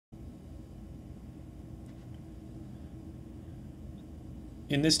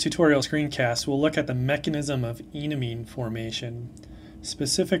In this tutorial screencast, we'll look at the mechanism of enamine formation.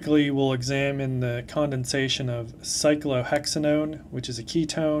 Specifically, we'll examine the condensation of cyclohexanone, which is a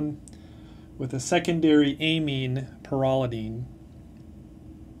ketone, with a secondary amine, pyrrolidine.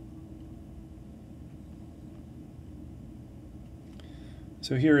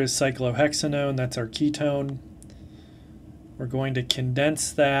 So here is cyclohexanone, that's our ketone. We're going to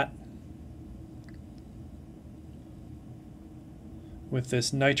condense that with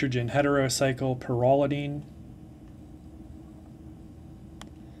this nitrogen heterocycle pyrrolidine.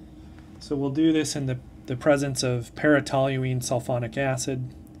 So we'll do this in the presence of para-toluene sulfonic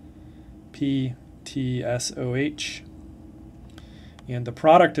acid, PTSOH. And the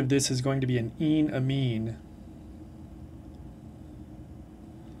product of this is going to be an enamine.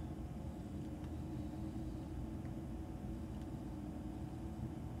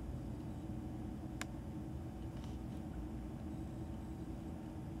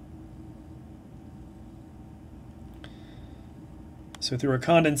 So through a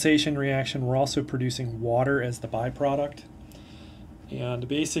condensation reaction, we're also producing water as the byproduct. And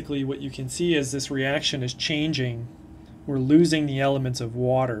basically what you can see is this reaction is changing. We're losing the elements of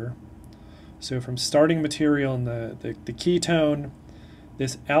water. So from starting material in the ketone,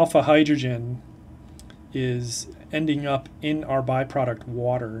 this alpha hydrogen is ending up in our byproduct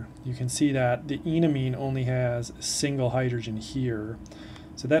water. You can see that the enamine only has a single hydrogen here.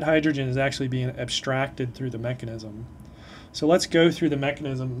 So that hydrogen is actually being abstracted through the mechanism. So let's go through the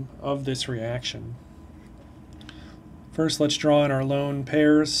mechanism of this reaction. First, let's draw in our lone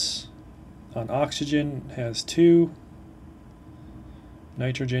pairs. On oxygen has 2,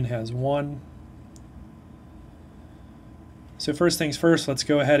 nitrogen has 1. So first things first, let's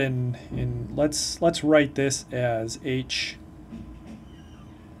go ahead and let's write this as HA.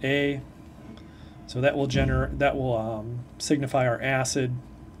 So that will signify our acid,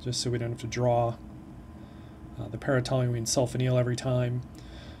 just so we don't have to draw the para-toluene sulfonyl every time.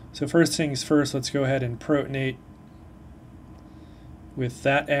 So first things first, let's go ahead and protonate with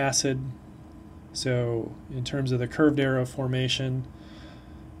that acid. So in terms of the curved arrow formation,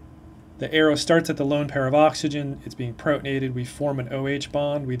 the arrow starts at the lone pair of oxygen, it's being protonated, we form an OH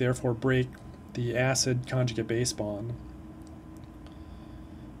bond, we therefore break the acid conjugate base bond.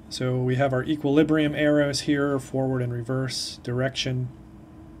 So we have our equilibrium arrows here, forward and reverse direction.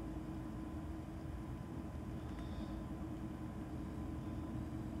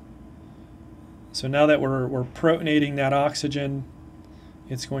 So now that we're protonating that oxygen,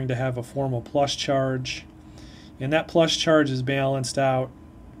 it's going to have a formal plus charge, and that plus charge is balanced out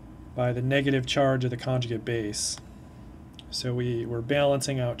by the negative charge of the conjugate base. So we're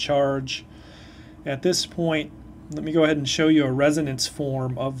balancing out charge. At this point, let me go ahead and show you a resonance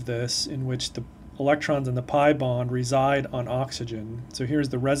form of this in which the electrons in the pi bond reside on oxygen. So here's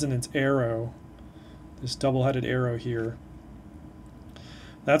the resonance arrow, this double-headed arrow here.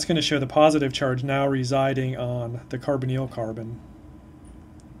 That's going to show the positive charge now residing on the carbonyl carbon.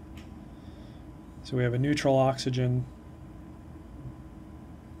 So we have a neutral oxygen,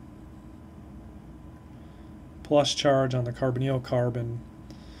 plus charge on the carbonyl carbon.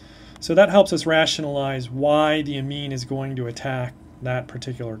 So that helps us rationalize why the amine is going to attack that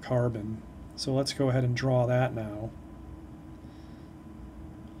particular carbon. So let's go ahead and draw that now.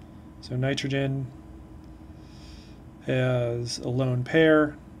 So nitrogen has a lone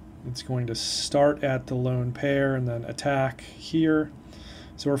pair. It's going to start at the lone pair and then attack here.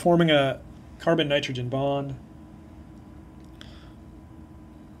 So we're forming a carbon-nitrogen bond.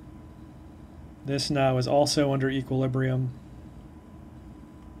 This now is also under equilibrium.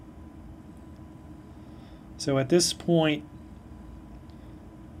 So at this point,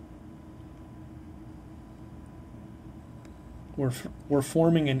 we're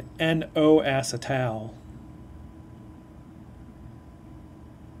forming an NO acetal.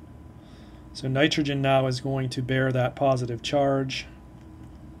 So nitrogen now is going to bear that positive charge.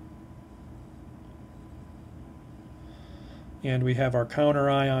 And we have our counter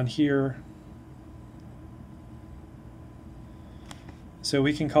ion here. So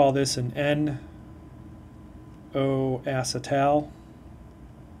we can call this an NO acetal.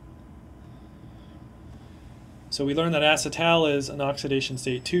 So we learned that acetal is an oxidation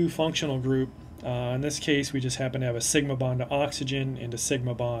state 2 functional group. In this case, we just happen to have a sigma bond to oxygen and a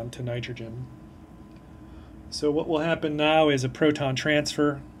sigma bond to nitrogen. So what will happen now is a proton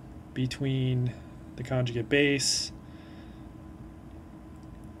transfer between the conjugate base,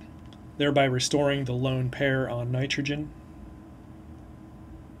 thereby restoring the lone pair on nitrogen.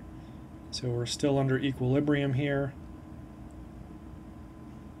 So we're still under equilibrium here.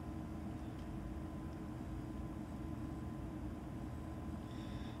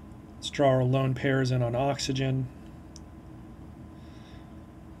 Let's draw our lone pairs in on oxygen.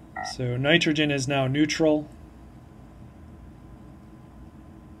 So nitrogen is now neutral.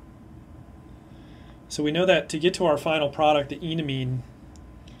 So we know that to get to our final product, the enamine,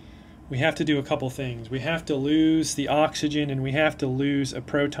 we have to do a couple things. We have to lose the oxygen and we have to lose a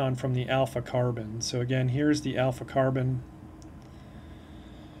proton from the alpha carbon. So again, here's the alpha carbon.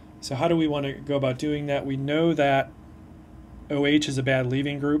 So how do we want to go about doing that? We know that OH is a bad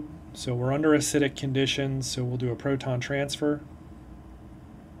leaving group, so we're under acidic conditions, so we'll do a proton transfer.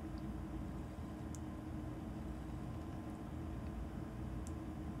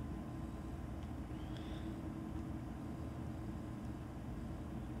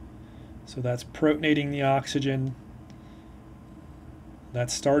 So that's protonating the oxygen.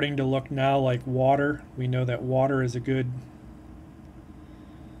 That's starting to look now like water. We know that water is a good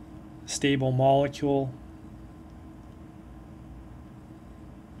stable molecule.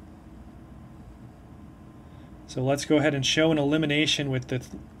 So let's go ahead and show an elimination with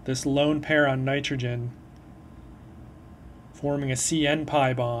this lone pair on nitrogen forming a CN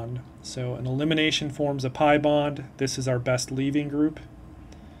pi bond. So an elimination forms a pi bond. This is our best leaving group.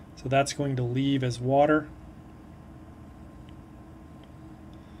 So that's going to leave as water.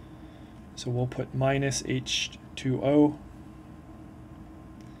 So we'll put minus H2O.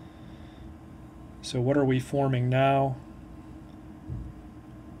 So what are we forming now?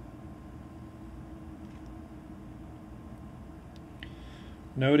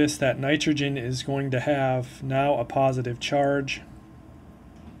 Notice that nitrogen is going to have now a positive charge.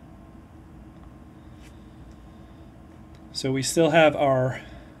 So we still have our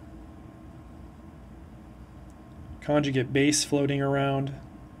conjugate base floating around,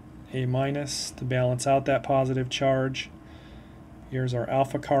 A minus, to balance out that positive charge. Here's our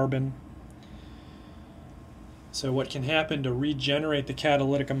alpha carbon. So what can happen to regenerate the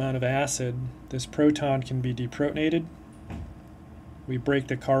catalytic amount of acid, this proton can be deprotonated. We break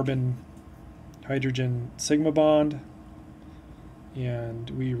the carbon-hydrogen sigma bond,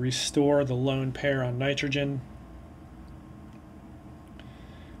 and we restore the lone pair on nitrogen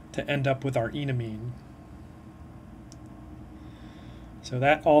to end up with our enamine. So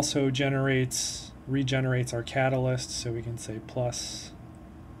that also regenerates our catalyst, so we can say plus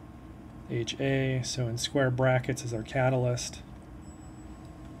HA, so in square brackets is our catalyst.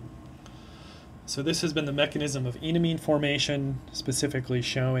 So this has been the mechanism of enamine formation, specifically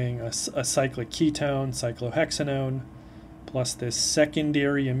showing a cyclic ketone, cyclohexanone, plus this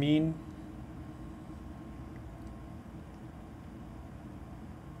secondary amine.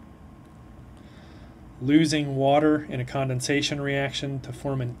 Losing water in a condensation reaction to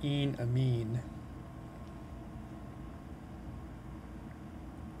form an enamine.